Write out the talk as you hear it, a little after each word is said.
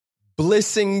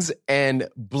Blessings and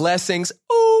blessings.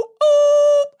 Ooh,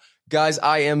 ooh. Guys,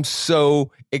 I am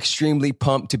so extremely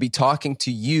pumped to be talking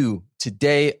to you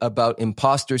today about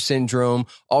imposter syndrome,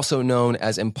 also known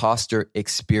as imposter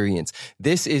experience.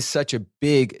 This is such a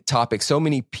big topic. So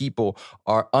many people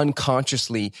are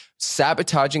unconsciously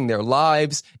sabotaging their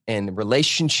lives and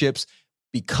relationships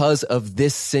because of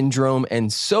this syndrome.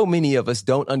 And so many of us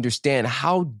don't understand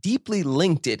how deeply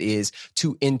linked it is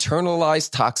to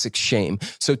internalized toxic shame.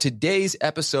 So today's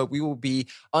episode, we will be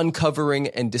uncovering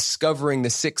and discovering the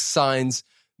 6 signs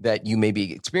that you may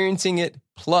be experiencing it,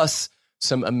 plus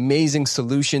some amazing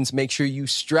solutions. Make sure you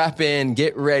strap in,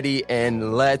 get ready,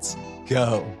 and let's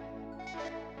go.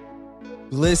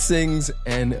 Blessings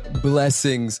and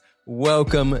blessings.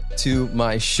 Welcome to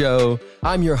my show.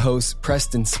 I'm your host,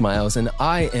 Preston Smiles, and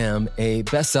I am a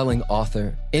best-selling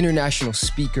author, international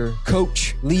speaker,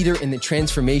 coach, leader in the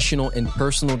transformational and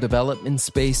personal development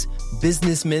space,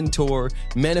 business mentor,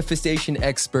 manifestation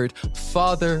expert,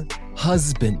 father,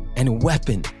 husband, and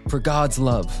weapon for God's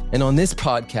love. And on this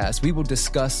podcast, we will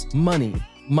discuss money,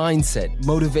 mindset,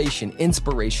 motivation,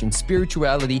 inspiration,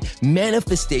 spirituality,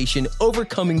 manifestation,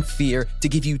 overcoming fear to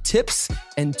give you tips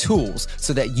and tools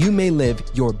so that you may live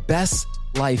your best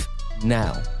life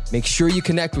now. Make sure you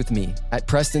connect with me at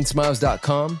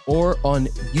PrestonSmiles.com or on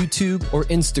YouTube or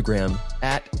Instagram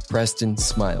at Preston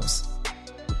Smiles.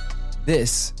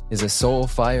 This is a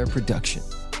Soulfire production.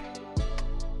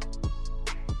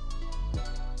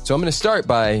 So I'm going to start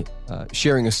by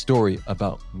sharing a story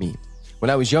about me. When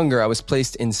I was younger, I was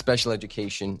placed in special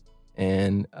education,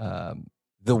 and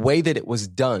the way that it was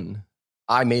done,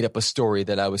 I made up a story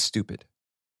that I was stupid,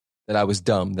 that I was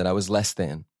dumb, that I was less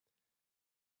than.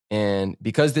 And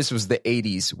because this was the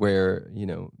 80s where,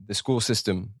 the school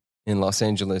system in Los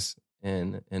Angeles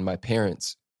and my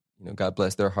parents, God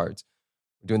bless their hearts,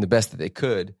 were doing the best that they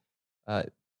could,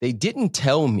 they didn't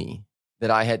tell me that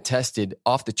I had tested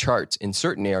off the charts in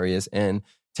certain areas and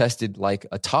tested like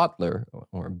a toddler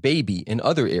or a baby in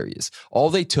other areas. All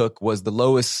they took was the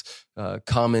lowest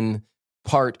common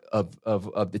part of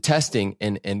the testing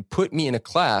and put me in a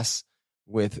class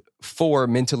with 4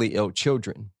 mentally ill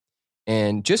children.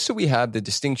 And just so we have the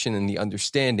distinction and the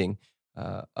understanding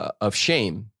of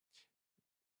shame,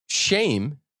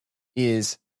 shame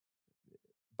is,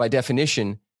 by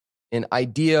definition, an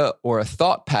idea or a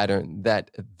thought pattern that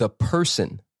the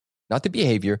person, not the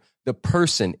behavior, the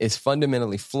person is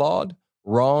fundamentally flawed,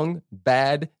 wrong,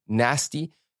 bad,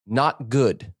 nasty, not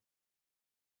good.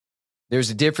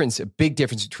 There's a big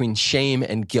difference between shame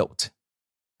and guilt,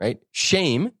 right?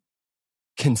 Shame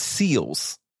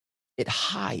conceals, it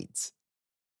hides,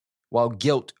 while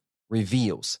guilt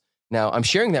reveals. Now, I'm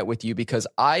sharing that with you because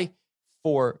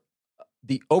for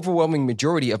the overwhelming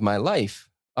majority of my life,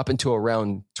 up until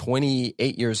around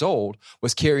 28 years old,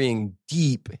 was carrying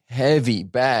deep, heavy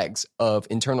bags of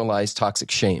internalized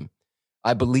toxic shame.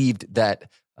 I believed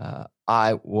that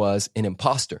I was an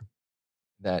imposter,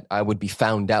 that I would be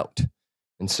found out.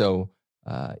 And so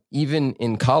even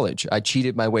in college, I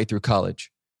cheated my way through college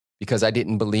because I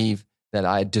didn't believe that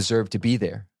I deserved to be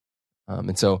there.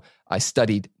 And so I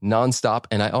studied nonstop,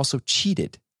 and I also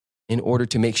cheated in order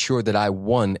to make sure that I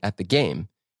won at the game.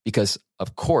 Because,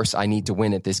 of course, I need to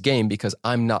win at this game because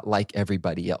I'm not like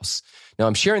everybody else. Now,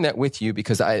 I'm sharing that with you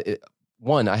because I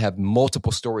have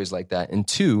multiple stories like that. And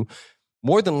 2,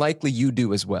 more than likely you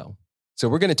do as well. So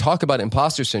we're going to talk about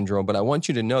imposter syndrome, but I want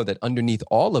you to know that underneath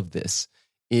all of this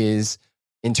is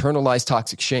internalized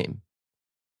toxic shame.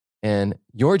 And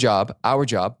your job, our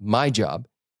job, my job,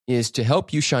 is to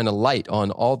help you shine a light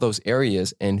on all those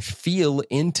areas and feel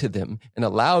into them and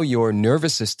allow your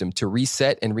nervous system to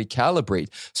reset and recalibrate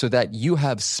so that you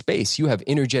have space, you have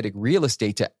energetic real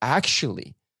estate to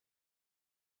actually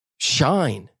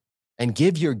shine and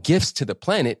give your gifts to the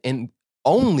planet in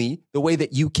only the way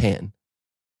that you can.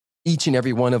 Each and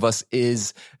every one of us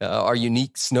is our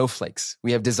unique snowflakes.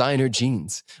 We have designer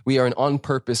genes. We are on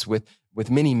purpose with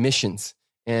many missions.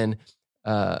 And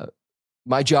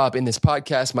my job in this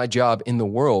podcast, my job in the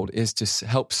world is to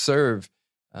help serve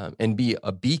and be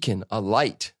a beacon, a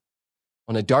light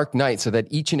on a dark night so that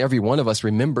each and every one of us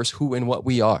remembers who and what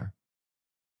we are.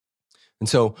 And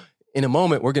so in a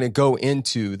moment, we're going to go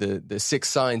into the 6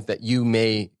 signs that you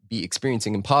may be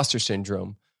experiencing imposter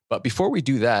syndrome. But before we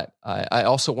do that, I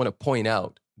also want to point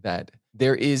out that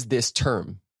there is this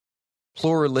term,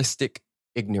 pluralistic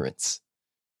ignorance,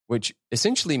 which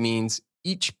essentially means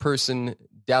each person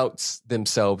doubts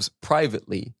themselves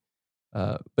privately,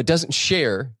 but doesn't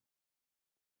share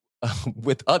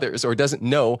with others or doesn't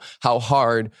know how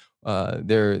hard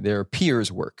their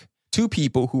peers work. 2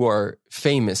 people who are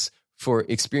famous for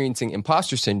experiencing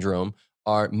imposter syndrome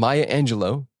are Maya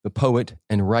Angelou, the poet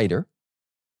and writer,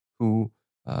 who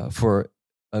for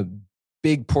a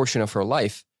big portion of her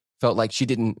life felt like she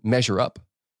didn't measure up,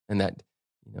 and that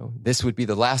this would be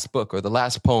the last book or the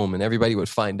last poem, and everybody would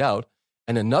find out.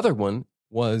 And another one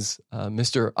was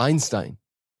Mr. Einstein.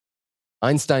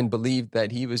 Einstein believed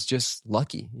that he was just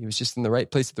lucky. He was just in the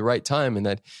right place at the right time, and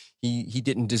that he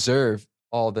didn't deserve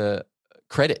all the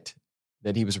credit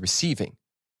that he was receiving.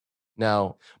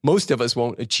 Now, most of us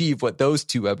won't achieve what those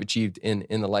two have achieved in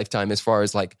the lifetime as far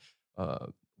as like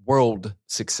world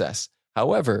success.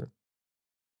 However,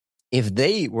 if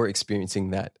they were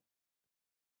experiencing that,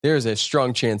 there's a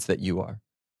strong chance that you are.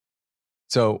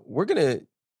 So we're going to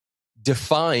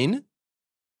define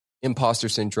imposter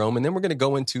syndrome, and then we're going to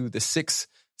go into the 6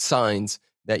 signs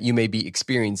that you may be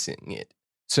experiencing it.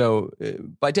 So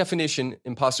by definition,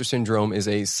 imposter syndrome is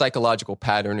a psychological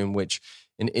pattern in which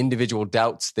an individual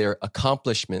doubts their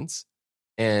accomplishments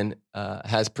and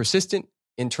has persistent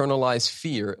internalized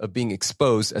fear of being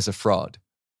exposed as a fraud.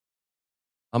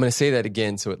 I'm going to say that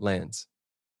again so it lands.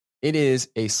 It is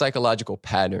a psychological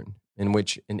pattern in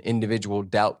which an individual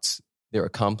doubts their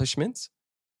accomplishments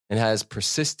and has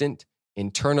persistent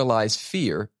internalized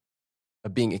fear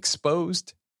of being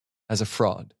exposed as a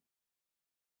fraud.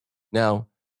 Now,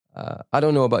 I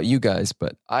don't know about you guys,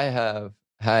 but I have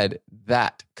had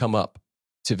that come up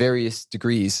to various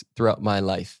degrees throughout my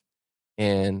life.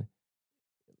 And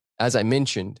as I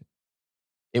mentioned,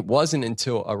 it wasn't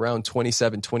until around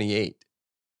 27, 28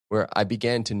 where I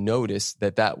began to notice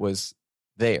that was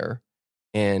there,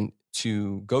 and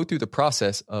to go through the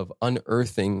process of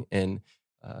unearthing and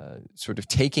sort of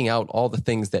taking out all the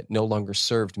things that no longer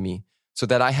served me, so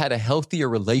that I had a healthier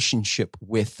relationship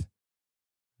with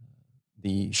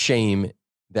the shame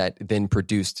that then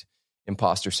produced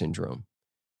imposter syndrome.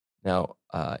 Now,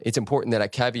 it's important that I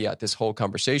caveat this whole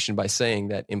conversation by saying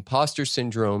that imposter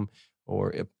syndrome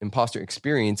or imposter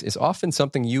experience is often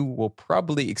something you will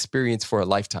probably experience for a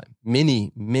lifetime.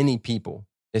 Many, many people,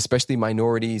 especially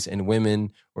minorities and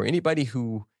women, or anybody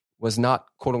who was not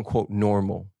quote unquote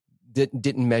normal,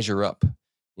 didn't measure up.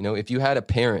 If you had a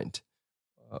parent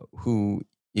who,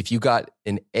 if you got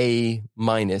an A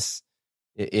minus,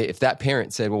 if that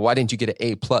parent said, well, why didn't you get an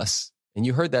A plus? And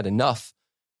you heard that enough,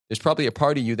 there's probably a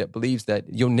part of you that believes that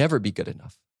you'll never be good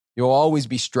enough. You'll always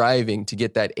be striving to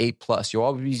get that A plus. You'll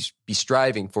always be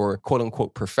striving for quote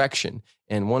unquote perfection.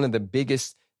 And one of the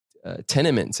biggest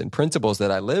tenements and principles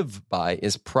that I live by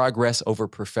is progress over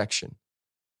perfection.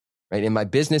 Right? In my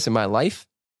business, in my life,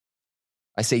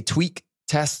 I say tweak,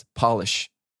 test, polish.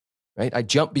 Right? I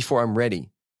jump before I'm ready.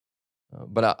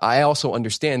 But I also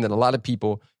understand that a lot of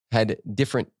people had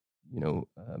different,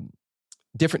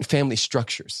 different family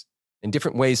structures and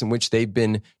different ways in which they've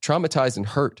been traumatized and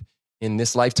hurt in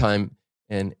this lifetime,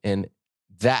 and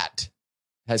that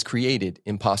has created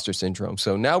imposter syndrome.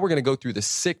 So now we're going to go through the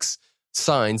 6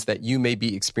 signs that you may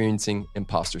be experiencing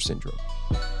imposter syndrome.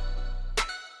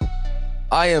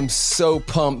 I am so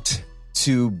pumped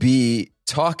to be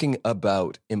talking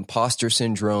about imposter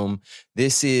syndrome.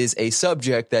 This is a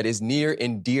subject that is near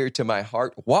and dear to my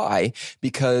heart. Why?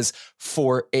 Because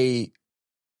for a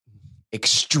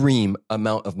extreme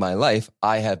amount of my life,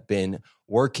 I have been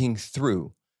working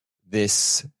through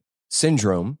this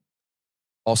syndrome,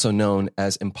 also known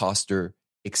as imposter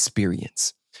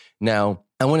experience. Now,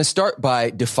 I want to start by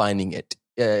defining it.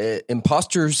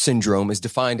 Imposter syndrome is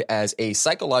defined as a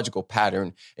psychological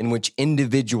pattern in which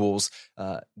individuals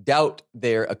doubt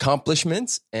their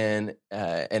accomplishments and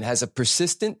has a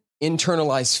persistent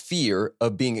internalized fear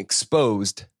of being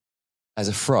exposed as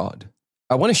a fraud.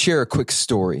 I want to share a quick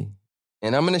story,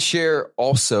 and I'm going to share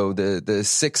also the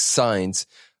 6 signs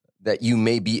that you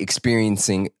may be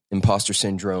experiencing imposter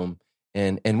syndrome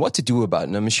and what to do about it.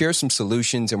 And I'm going to share some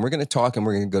solutions, and we're going to talk, and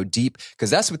we're going to go deep, because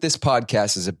that's what this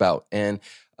podcast is about. And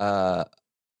I'm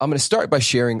going to start by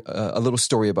sharing a little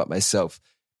story about myself.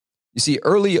 You see,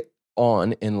 early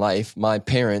on in life, my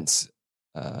parents,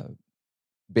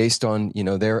 based on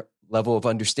their level of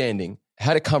understanding,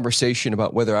 had a conversation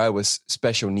about whether I was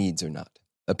special needs or not.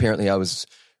 Apparently, I was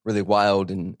really wild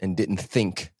and didn't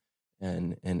think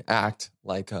and act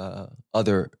like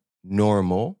other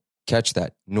normal, catch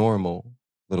that, normal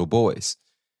little boys.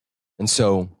 And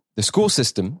so the school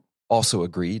system also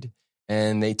agreed,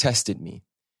 and they tested me.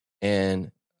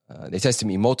 And they tested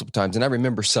me multiple times, and I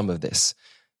remember some of this.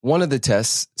 One of the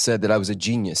tests said that I was a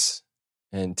genius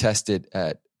and tested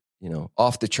at,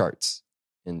 off the charts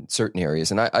in certain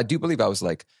areas. And I do believe I was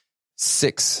like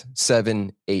 6,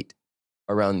 7, 8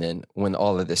 around then when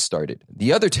all of this started.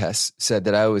 The other test said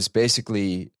that I was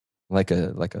basically like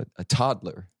a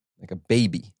toddler, like a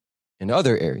baby in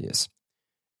other areas.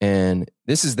 And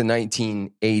this is the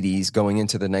 1980s going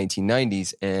into the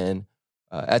 1990s. And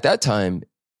at that time,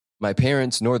 my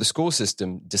parents nor the school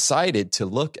system decided to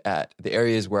look at the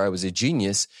areas where I was a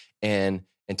genius and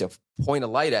to point a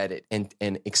light at it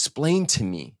and explain to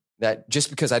me that just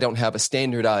because I don't have a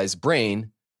standardized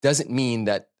brain doesn't mean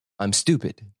that I'm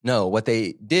stupid. No, what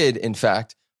they did, in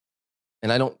fact,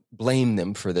 and I don't blame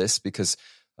them for this because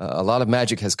a lot of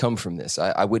magic has come from this.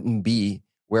 I wouldn't be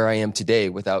where I am today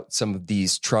without some of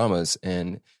these traumas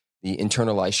and the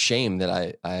internalized shame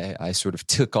that I sort of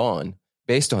took on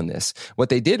based on this. What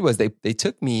they did was they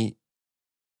took me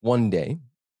one day.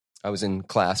 I was in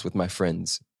class with my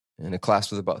friends, in a class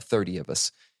with about 30 of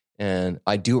us. And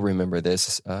I do remember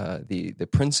this. The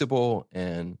principal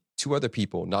and two other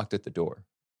people knocked at the door.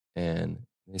 And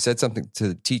they said something to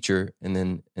the teacher, and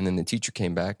then the teacher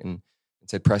came back and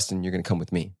said, "Preston, you're going to come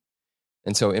with me."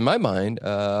 And so in my mind,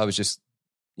 I was just,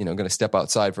 going to step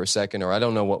outside for a second, or I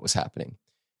don't know what was happening.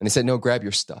 And they said, "No, grab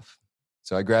your stuff."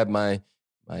 So I grabbed my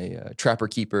Trapper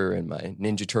Keeper and my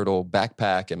Ninja Turtle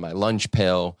backpack and my lunch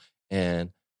pail,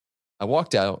 and I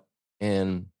walked out.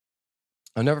 And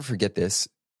I'll never forget this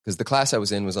because the class I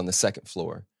was in was on the second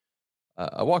floor.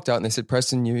 I walked out and they said,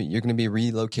 "Preston, you're going to be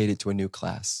relocated to a new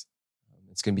class.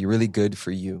 It's going to be really good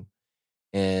for you."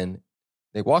 And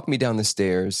they walked me down the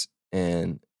stairs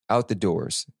and out the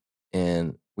doors,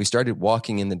 and we started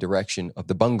walking in the direction of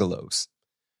the bungalows.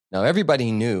 Now,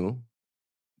 everybody knew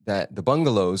that the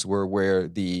bungalows were where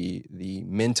the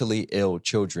mentally ill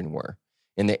children were.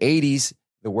 In the 80s,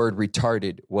 the word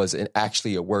retarded was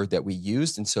actually a word that we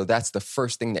used, and so that's the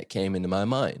first thing that came into my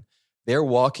mind. They're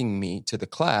walking me to the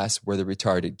class where the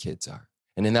retarded kids are.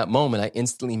 And in that moment, I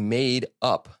instantly made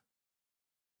up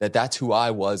that that's who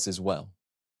I was as well.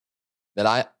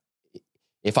 That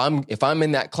if I'm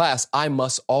in that class, I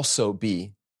must also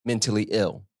be mentally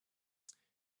ill.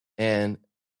 And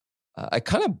I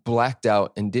kind of blacked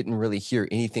out and didn't really hear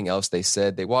anything else they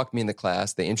said. They walked me in the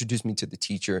class. They introduced me to the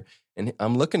teacher. And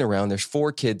I'm looking around. There's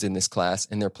 4 kids in this class,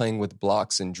 and they're playing with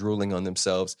blocks and drooling on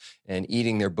themselves and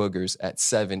eating their boogers at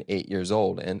 7, 8 years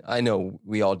old. And I know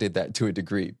we all did that to a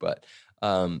degree, but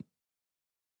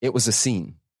it was a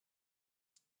scene.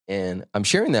 And I'm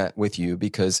sharing that with you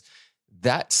because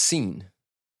that scene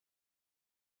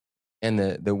and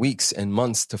the weeks and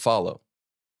months to follow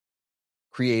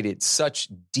created such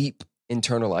deep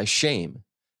internalized shame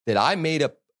that I made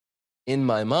up in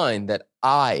my mind that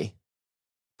I,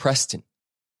 Preston,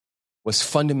 was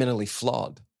fundamentally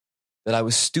flawed, that I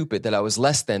was stupid, that I was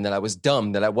less than, that I was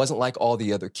dumb, that I wasn't like all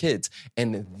the other kids.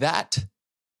 And that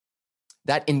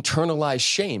internalized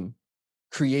shame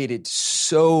created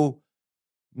so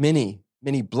many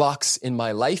blocks in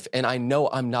my life. And I know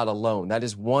I'm not alone. That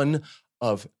is one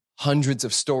of hundreds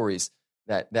of stories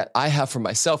that I have for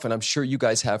myself, and I'm sure you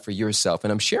guys have for yourself.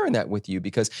 And I'm sharing that with you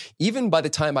because even by the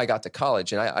time I got to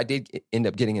college, and I did end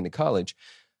up getting into college,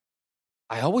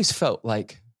 I always felt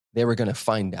like they were going to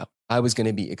find out. I was going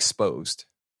to be exposed.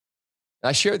 And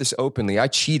I share this openly. I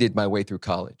cheated my way through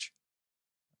college.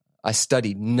 I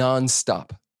studied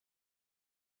nonstop.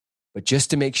 But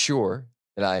just to make sure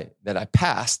that I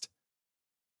passed,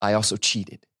 I also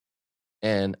cheated.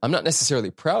 And I'm not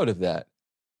necessarily proud of that.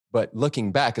 But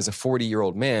looking back as a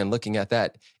 40-year-old man, looking at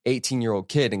that 18-year-old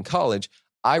kid in college,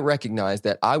 I recognized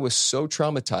that I was so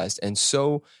traumatized and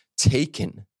so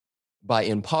taken by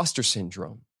imposter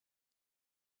syndrome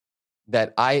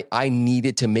that I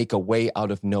needed to make a way out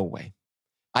of no way.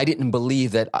 I didn't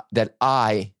believe that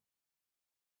I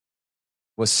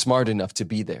was smart enough to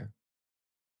be there.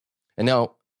 And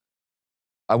now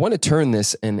I want to turn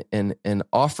this and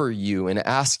offer you and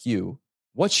ask you,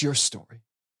 what's your story?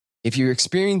 If you're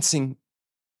experiencing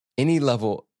any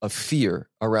level of fear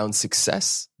around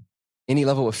success, any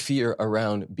level of fear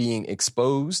around being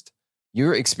exposed,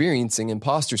 you're experiencing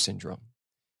imposter syndrome.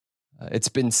 It's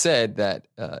been said that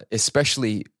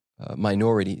especially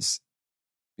minorities,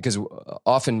 because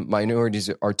often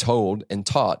minorities are told and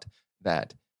taught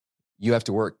that you have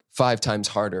to work 5 times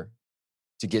harder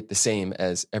to get the same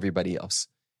as everybody else.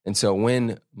 And so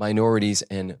when minorities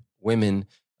and women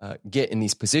get in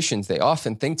these positions, they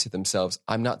often think to themselves,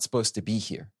 I'm not supposed to be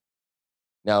here.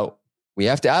 Now, we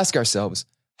have to ask ourselves,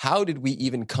 how did we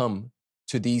even come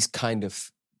to these kind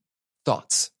of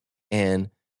thoughts? And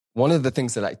one of the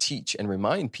things that I teach and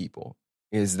remind people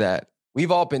is that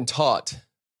we've all been taught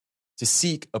to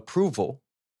seek approval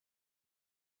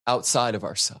outside of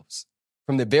ourselves.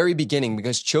 From the very beginning,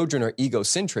 because children are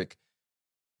egocentric,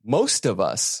 most of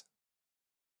us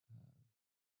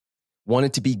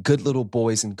wanted to be good little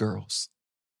boys and girls.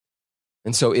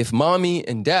 And so if mommy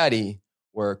and daddy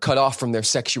were cut off from their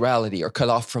sexuality or cut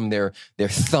off from their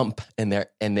thump and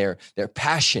their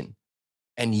passion,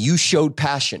 and you showed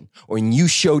passion, or you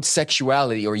showed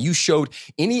sexuality, or you showed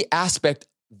any aspect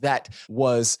that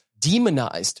was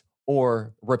demonized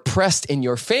or repressed in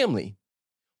your family,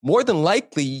 more than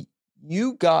likely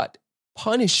you got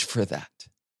punished for that.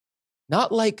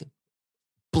 Not like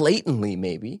blatantly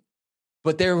maybe,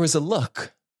 but there was a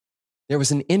look. There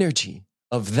was an energy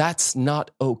of that's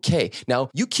not okay. Now,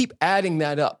 you keep adding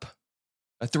that up.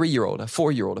 A 3-year-old, a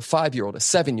 4-year-old, a 5-year-old, a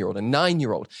 7-year-old, a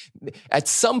 9-year-old. At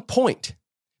some point,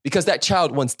 because that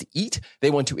child wants to eat, they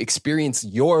want to experience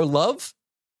your love,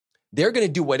 they're going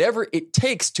to do whatever it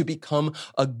takes to become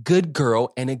a good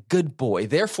girl and a good boy,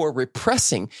 therefore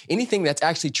repressing anything that's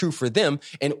actually true for them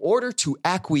in order to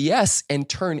acquiesce and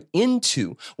turn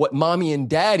into what mommy and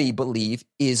daddy believe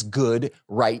is good,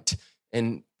 right,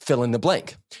 and fill in the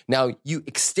blank. Now, you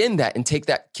extend that and take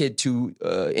that kid to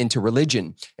into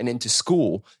religion and into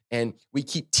school, and we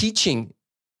keep teaching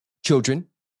children,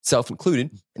 self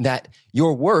included, that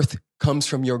your worth comes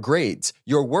from your grades.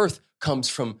 Your worth comes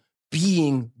from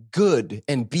being good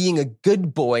and being a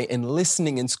good boy and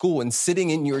listening in school and sitting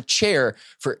in your chair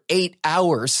for 8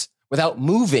 hours without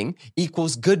moving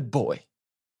equals good boy,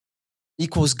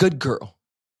 equals good girl.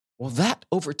 Well, that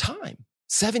over time,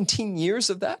 17 years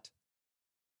of that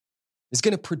is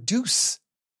going to produce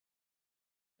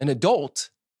an adult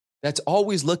that's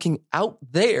always looking out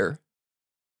there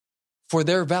for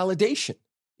their validation.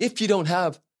 If you don't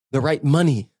have the right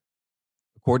money,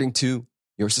 according to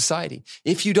your society,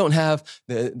 if you don't have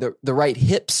the right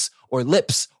hips or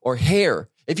lips or hair,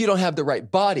 if you don't have the right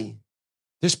body,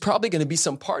 there's probably going to be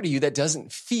some part of you that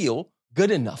doesn't feel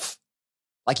good enough,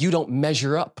 like you don't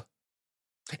measure up.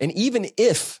 And even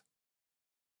if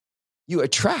you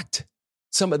attract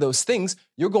some of those things,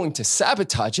 you're going to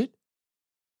sabotage it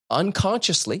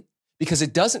unconsciously because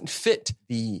it doesn't fit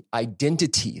the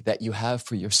identity that you have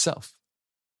for yourself.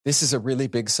 This is a really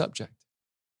big subject.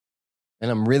 And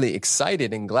I'm really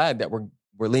excited and glad that we're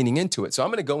leaning into it. So I'm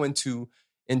going to go into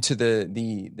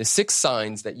the 6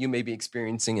 signs that you may be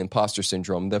experiencing imposter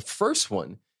syndrome. The first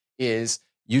one is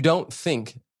you don't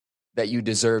think that you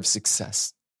deserve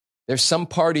success. There's some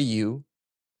part of you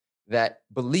that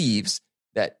believes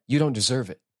that you don't deserve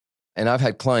it. And I've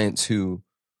had clients who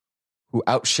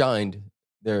outshined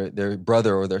their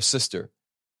brother or their sister,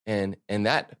 and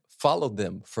that followed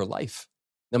them for life.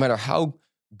 No matter how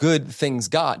good things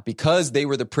got, because they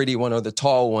were the pretty one or the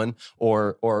tall one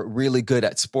or really good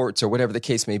at sports or whatever the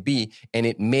case may be, and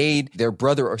it made their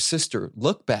brother or sister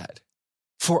look bad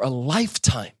for a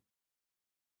lifetime.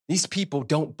 These people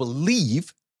don't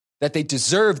believe that they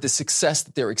deserve the success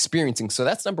that they're experiencing. So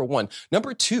that's number one.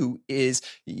 Number 2 is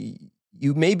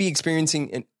you may be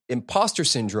experiencing an imposter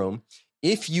syndrome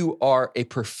if you are a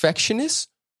perfectionist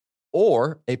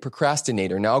or a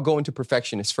procrastinator. Now I'll go into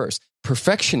perfectionist first.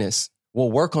 Perfectionists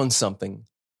will work on something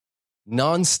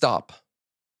nonstop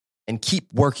and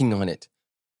keep working on it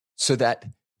so that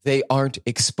they aren't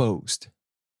exposed.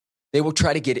 They will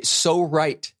try to get it so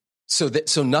right so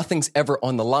nothing's ever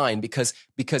on the line because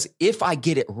if I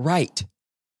get it right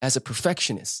as a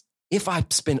perfectionist, if I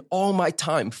spend all my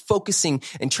time focusing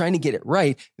and trying to get it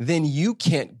right, then you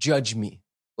can't judge me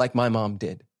like my mom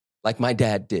did, like my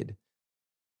dad did,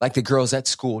 like the girls at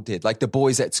school did, like the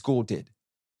boys at school did.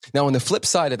 Now, on the flip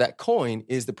side of that coin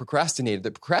is the procrastinator.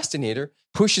 The procrastinator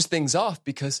pushes things off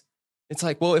because it's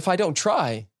like, well, if I don't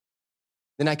try,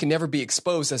 then I can never be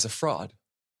exposed as a fraud.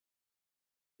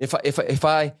 If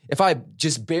I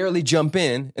just barely jump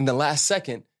in the last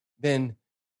second, then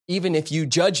even if you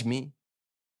judge me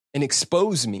and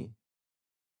expose me,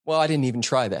 well, I didn't even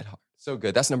try that hard. So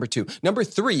good. That's number 2. Number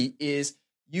 3 is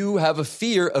you have a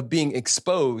fear of being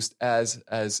exposed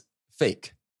as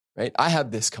fake, right? I have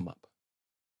this come up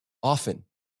often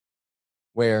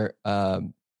where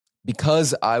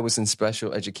because I was in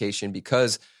special education,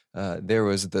 because there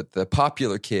was the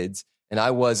popular kids and I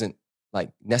wasn't like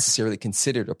necessarily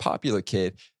considered a popular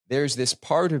kid, there's this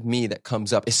part of me that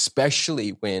comes up, especially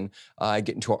when I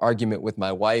get into an argument with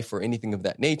my wife or anything of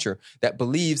that nature, that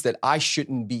believes that I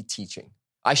shouldn't be teaching.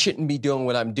 I shouldn't be doing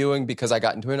what I'm doing because I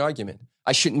got into an argument.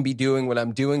 I shouldn't be doing what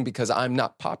I'm doing because I'm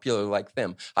not popular like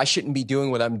them. I shouldn't be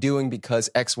doing what I'm doing because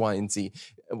X, Y, and Z.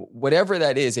 Whatever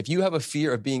that is, if you have a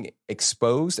fear of being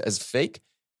exposed as fake,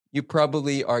 you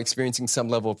probably are experiencing some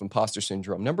level of imposter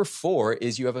syndrome. Number 4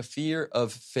 is you have a fear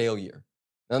of failure.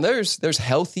 Now there's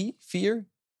healthy fear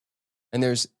and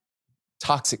there's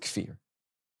toxic fear.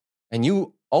 And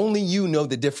you know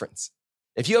the difference.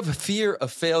 If you have a fear of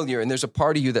failure and there's a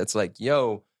part of you that's like,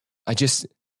 yo, I just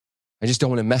don't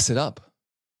want to mess it up.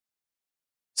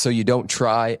 So you don't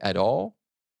try at all.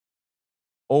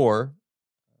 Or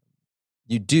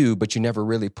you do, but you never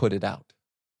really put it out.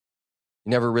 You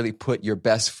never really put your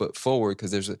best foot forward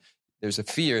because there's a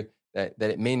fear that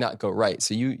it may not go right.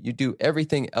 So you do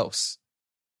everything else.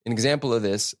 An example of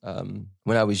this,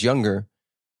 when I was younger,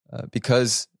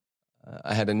 because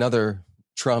I had another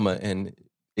trauma and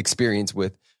experience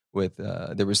with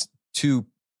there was two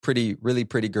really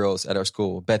pretty girls at our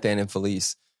school, Beth Ann and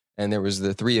Felice, and there was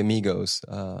the three amigos,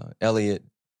 Elliot,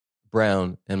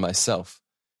 Brown, and myself,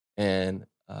 and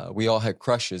we all had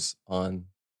crushes on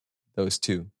those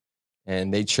two,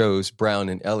 and they chose Brown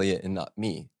and Elliot and not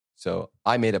me. So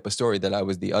I made up a story that I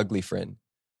was the ugly friend.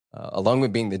 Along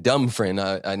with being the dumb friend,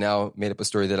 I now made up a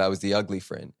story that I was the ugly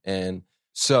friend. And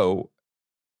so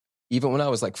even when I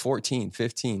was like 14,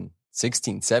 15,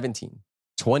 16, 17,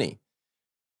 20,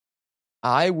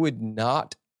 I would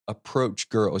not approach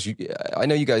girls. I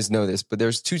know you guys know this, but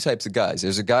there's two types of guys.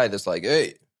 There's a guy that's like,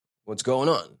 hey, what's going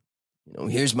on?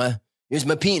 Here's my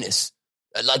penis.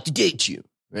 I'd like to date you,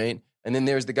 right? And then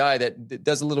there's the guy that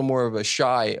does a little more of a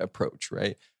shy approach,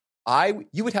 right?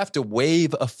 You would have to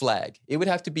wave a flag. It would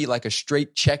have to be like a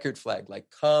straight checkered flag, like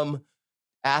come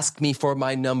ask me for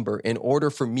my number in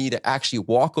order for me to actually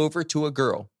walk over to a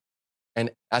girl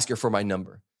and ask her for my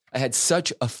number. I had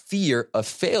such a fear of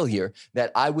failure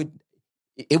that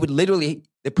the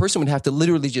person would have to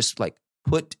literally just like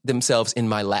put themselves in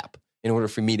my lap in order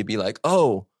for me to be like,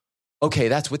 oh, okay,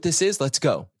 that's what this is. Let's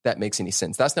go. If that makes any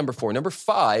sense. That's number 4. Number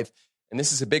 5, and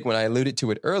this is a big one. I alluded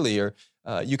to it earlier.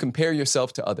 You compare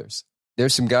yourself to others.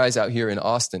 There's some guys out here in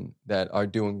Austin that are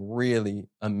doing really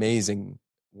amazing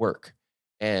work.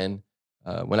 And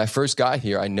when I first got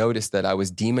here, I noticed that I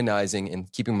was demonizing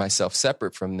and keeping myself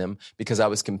separate from them because I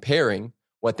was comparing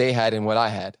what they had and what I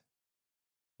had,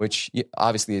 which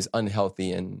obviously is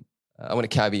unhealthy. And I want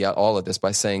to caveat all of this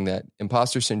by saying that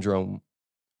imposter syndrome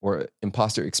or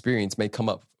imposter experience may come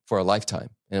up for a lifetime.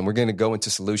 And we're going to go into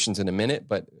solutions in a minute.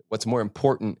 But what's more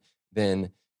important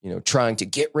than trying to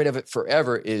get rid of it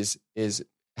forever is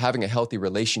having a healthy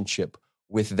relationship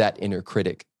with that inner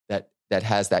critic that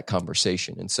has that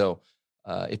conversation. And so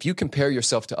if you compare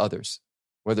yourself to others,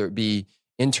 whether it be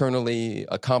internally,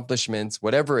 accomplishments,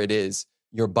 whatever it is,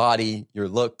 your body, your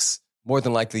looks, more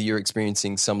than likely you're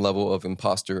experiencing some level of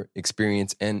imposter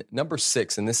experience. And number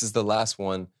 6, and this is the last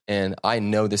one, and I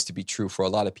know this to be true for a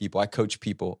lot of people. I coach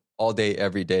people all day,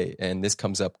 every day, and this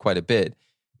comes up quite a bit,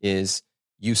 is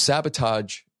you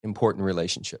sabotage important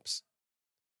relationships.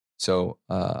 So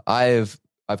I've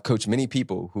coached many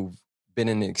people who've been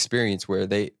in an experience where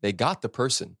they got the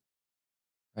person,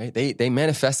 right? They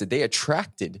manifested, they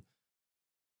attracted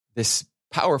this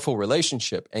powerful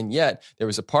relationship. And yet there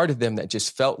was a part of them that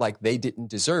just felt like they didn't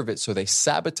deserve it. So they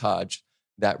sabotaged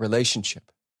that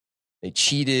relationship. They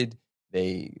cheated.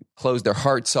 They closed their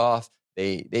hearts off.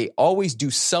 They always do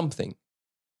something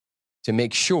to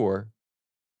make sure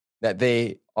that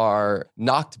they are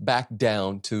knocked back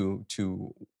down to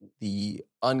the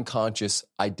unconscious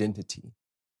identity.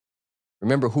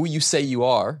 Remember who you say you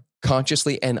are,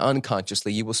 consciously and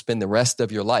unconsciously, you will spend the rest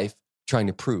of your life trying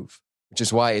to prove, which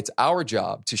is why it's our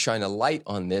job to shine a light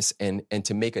on this and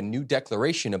to make a new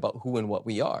declaration about who and what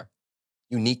we are.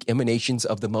 Unique emanations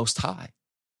of the Most High.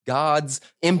 God's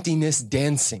emptiness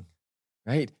dancing,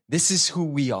 right? This is who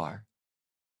we are.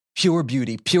 Pure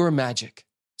beauty, pure magic.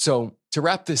 So to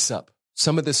wrap this up,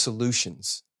 some of the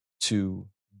solutions to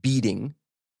beating /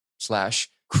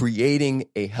 creating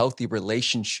a healthy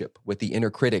relationship with the inner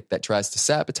critic that tries to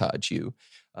sabotage you.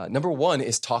 Number 1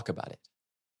 is talk about it.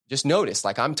 Just notice,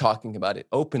 like I'm talking about it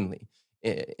openly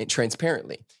and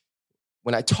transparently.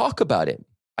 When I talk about it,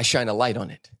 I shine a light on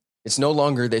it. It's no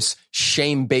longer this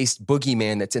shame-based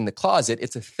boogeyman that's in the closet.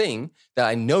 It's a thing that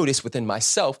I noticed within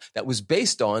myself that was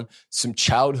based on some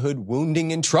childhood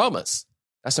wounding and traumas.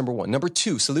 That's number 1. Number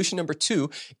 2, solution number 2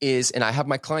 is, and I have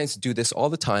my clients do this all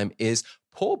the time, is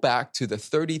pull back to the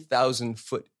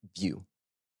 30,000-foot view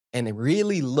and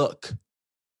really look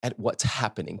at what's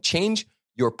happening. Change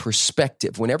your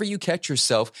perspective. Whenever you catch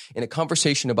yourself in a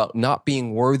conversation about not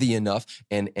being worthy enough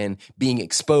and being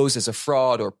exposed as a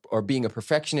fraud or being a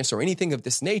perfectionist or anything of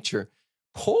this nature,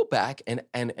 pull back and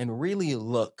really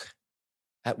look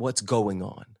at what's going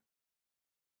on.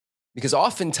 Because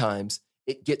oftentimes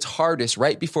it gets hardest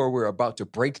right before we're about to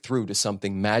break through to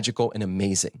something magical and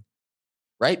amazing.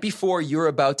 Right before you're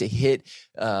about to hit,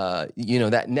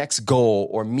 that next goal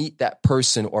or meet that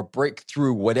person or break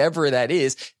through whatever that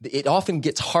is, it often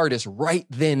gets hardest right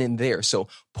then and there. So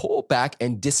pull back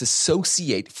and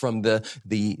disassociate from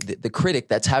the critic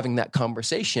that's having that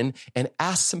conversation and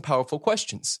ask some powerful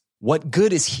questions. What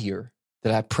good is here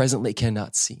that I presently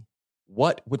cannot see?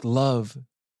 What would love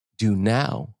do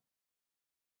now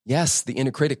Yes, the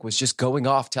inner critic was just going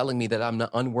off telling me that I'm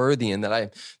not unworthy and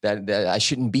that I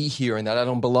shouldn't be here and that I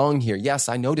don't belong here. Yes,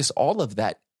 I noticed all of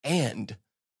that. And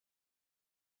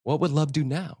what would love do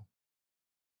now?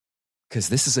 Because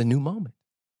this is a new moment.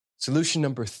 Solution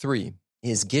number 3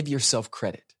 is give yourself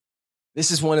credit. This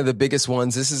is one of the biggest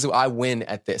ones. I win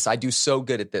at this. I do so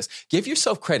good at this. Give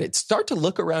yourself credit. Start to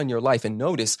look around your life and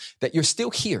notice that you're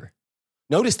still here.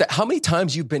 Notice that how many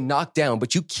times you've been knocked down,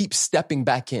 but you keep stepping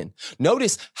back in.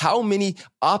 Notice how many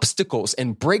obstacles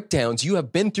and breakdowns you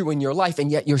have been through in your life,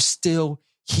 and yet you're still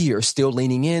here, still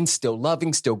leaning in, still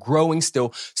loving, still growing,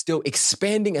 still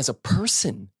expanding as a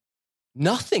person.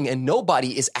 Nothing and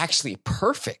nobody is actually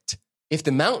perfect. If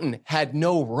the mountain had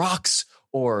no rocks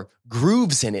or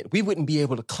grooves in it, we wouldn't be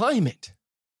able to climb it.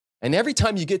 And every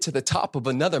time you get to the top of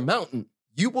another mountain,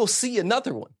 you will see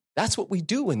another one. That's what we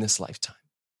do in this lifetime.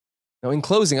 Now, in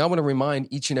closing, I want to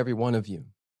remind each and every one of you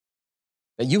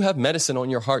that you have medicine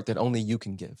on your heart that only you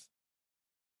can give.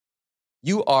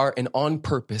 You are an on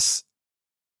purpose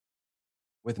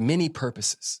with many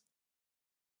purposes.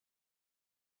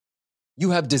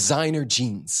 You have designer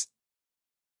genes.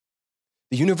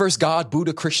 The universe, God,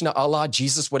 Buddha, Krishna, Allah,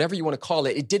 Jesus, whatever you want to call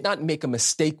it, it did not make a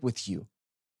mistake with you.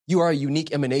 You are a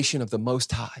unique emanation of the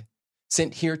Most High,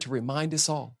 sent here to remind us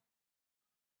all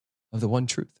of the one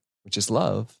truth, which is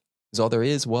love is all there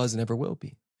is, was, and ever will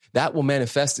be. That will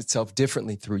manifest itself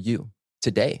differently through you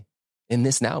today, in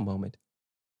this now moment,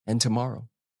 and tomorrow,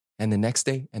 and the next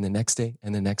day, and the next day,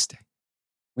 and the next day.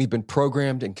 We've been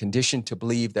programmed and conditioned to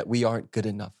believe that we aren't good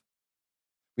enough.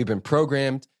 We've been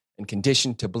programmed and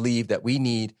conditioned to believe that we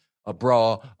need a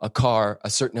bra, a car, a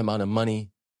certain amount of money,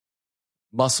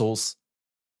 muscles,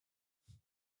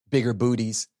 bigger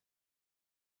booties.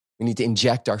 We need to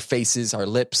inject our faces, our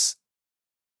lips.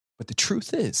 But the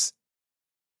truth is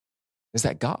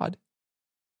that God,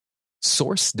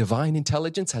 source, divine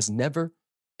intelligence, has never,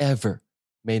 ever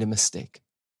made a mistake.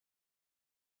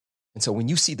 And so when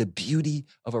you see the beauty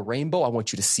of a rainbow, I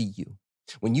want you to see you.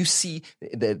 When you see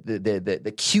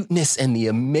the cuteness and the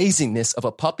amazingness of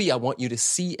a puppy, I want you to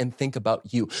see and think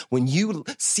about you. When you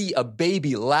see a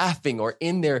baby laughing or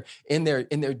in their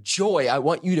joy, I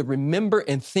want you to remember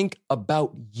and think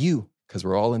about you, because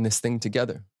we're all in this thing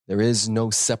together. There is no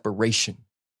separation.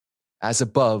 As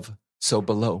above, so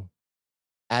below.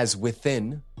 As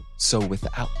within, so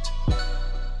without.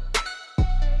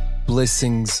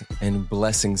 Blessings and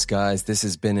blessings, guys. This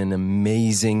has been an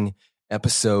amazing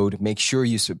episode. Make sure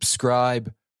you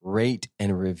subscribe, rate,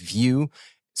 and review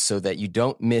so that you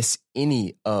don't miss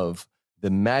any of the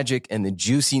magic and the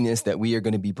juiciness that we are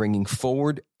going to be bringing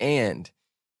forward. And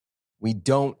we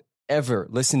don't ever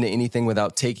listen to anything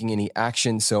without taking any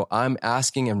action. So I'm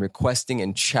asking and requesting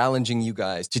and challenging you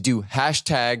guys to do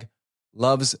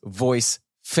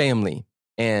 #LovesVoiceFamily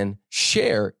and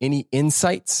share any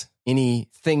insights,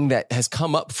 anything that has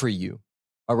come up for you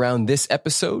around this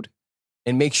episode.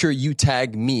 And make sure you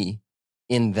tag me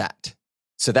in that.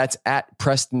 So that's at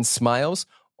Preston Smiles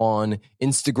on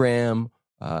Instagram.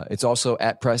 It's also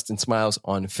at Preston Smiles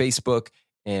on Facebook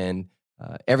and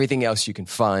everything else you can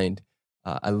find.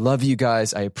 I love you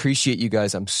guys. I appreciate you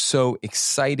guys. I'm so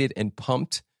excited and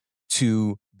pumped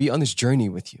to be on this journey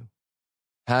with you.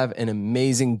 Have an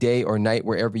amazing day or night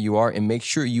wherever you are, and make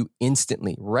sure you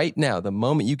instantly, right now, the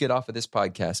moment you get off of this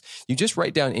podcast, you just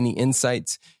write down any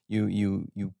insights. You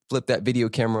flip that video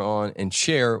camera on and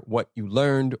share what you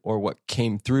learned or what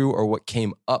came through or what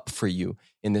came up for you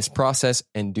in this process,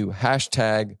 and do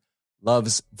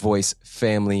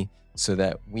 #LovesVoiceFamily so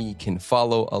that we can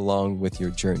follow along with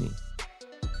your journey.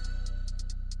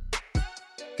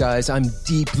 Guys, I'm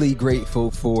deeply grateful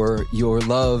for your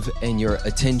love and your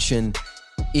attention.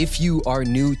 If you are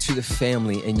new to the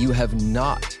family and you have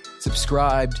not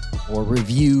subscribed or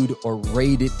reviewed or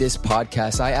rated this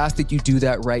podcast, I ask that you do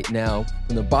that right now.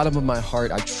 From the bottom of my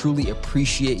heart, I truly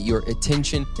appreciate your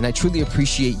attention, and I truly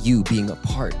appreciate you being a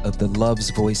part of the Love's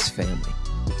Voice family.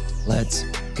 Let's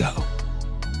go.